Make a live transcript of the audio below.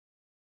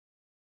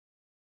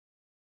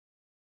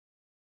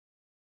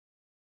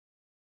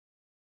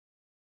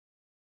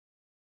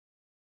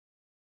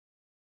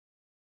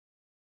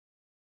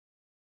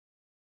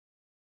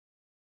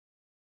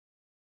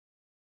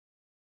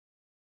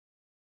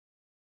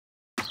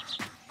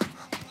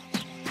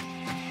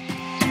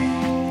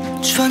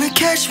trying to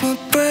catch my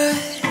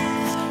breath.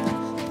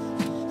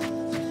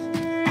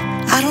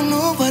 I don't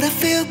know what I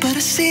feel, but I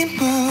seem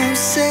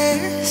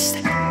obsessed.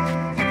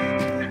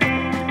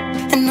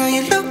 And now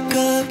you look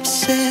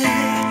upset.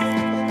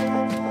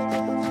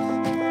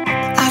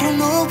 I don't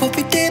know what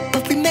we did,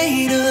 but we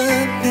made a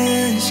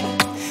mess.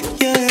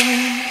 Yeah.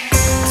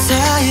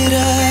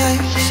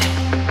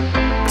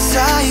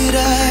 Tired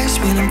eyes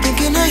when I'm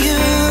thinking of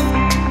you.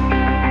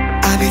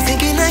 I be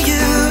thinking of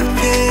you,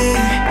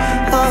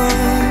 yeah. Oh,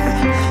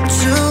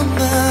 too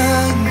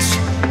much.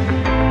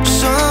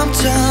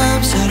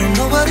 Sometimes I don't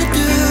know what to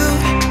do,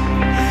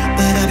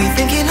 but I be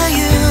thinking of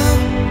you.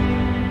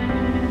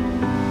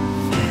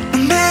 No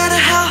matter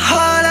how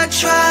hard I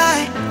try,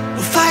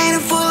 we're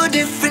fighting for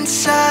different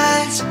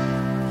sides.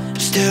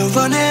 Still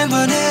running.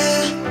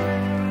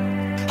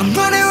 I'm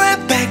running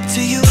right back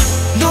to you.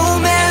 No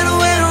matter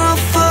where I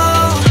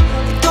fall,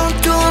 don't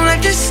do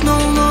like this no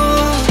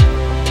more.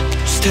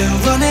 Still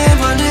running.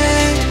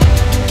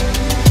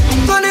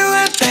 I'm running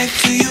right back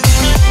to you.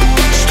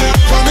 Still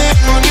running.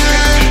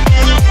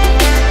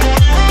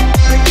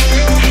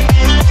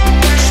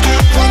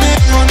 Still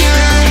running.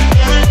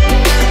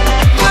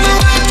 Running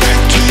right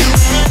back to you.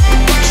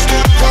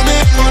 Still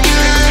running. Still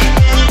running.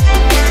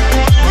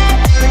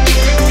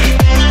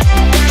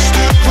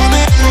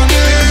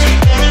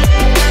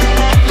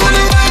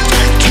 Running right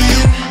back to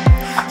you.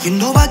 You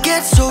know I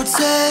get so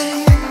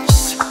tense.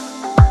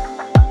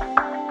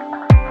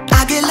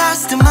 I get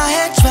lost in my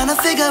head trying to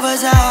figure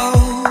us out,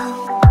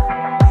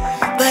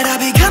 but I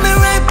be coming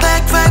right back.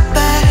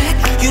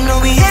 You know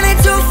we ain't it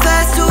too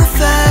fast,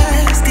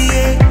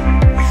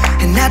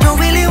 yeah. And I don't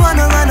really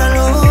wanna run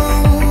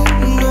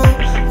alone, no.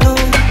 No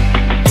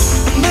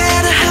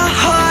matter how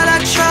hard I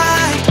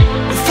try,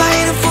 we're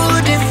fighting for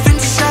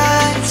different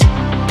sides.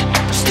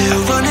 Still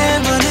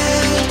running.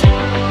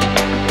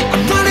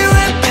 I'm running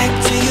right back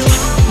to you.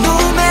 No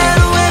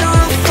matter where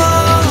I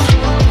fall,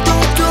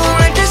 don't do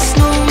like this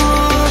no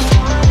more.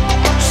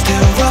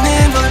 Still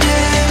running.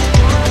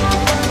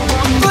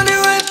 I'm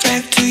running right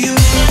back to you.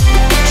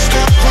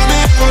 Still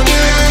running. Still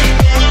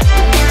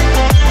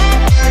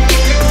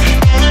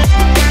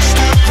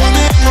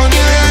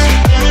running.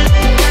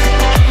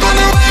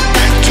 Running right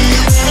back to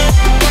you.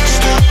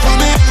 Still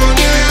running.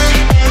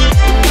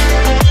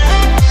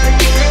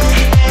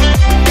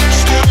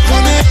 Still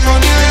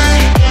running.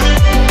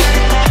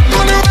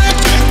 Running right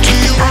back to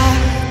you. I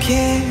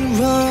can't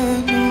run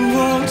and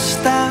won't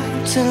stop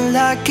till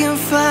I can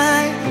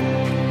find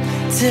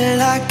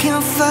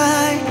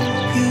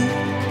you.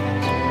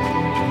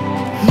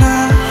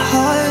 My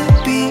heart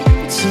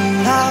beats so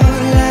loud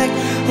like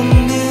a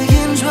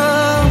million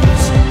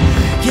drums.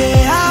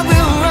 Yeah, I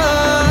will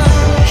run.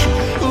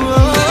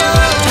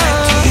 Back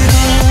to you.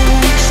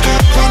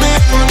 Still running.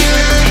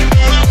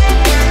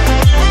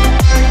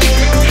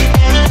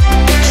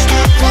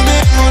 Still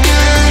running.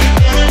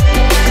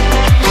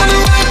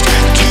 Running right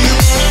back to you.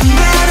 No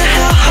matter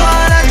how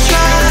hard I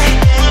try,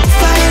 I'm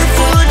fighting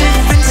for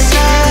different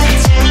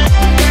sides.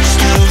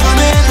 Still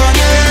running.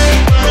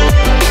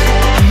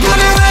 I'm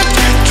running right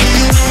back to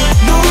you.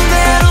 No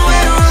matter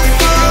where I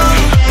fall,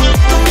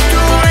 don't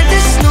do like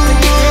this no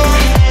more.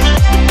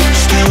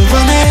 Still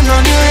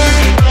running.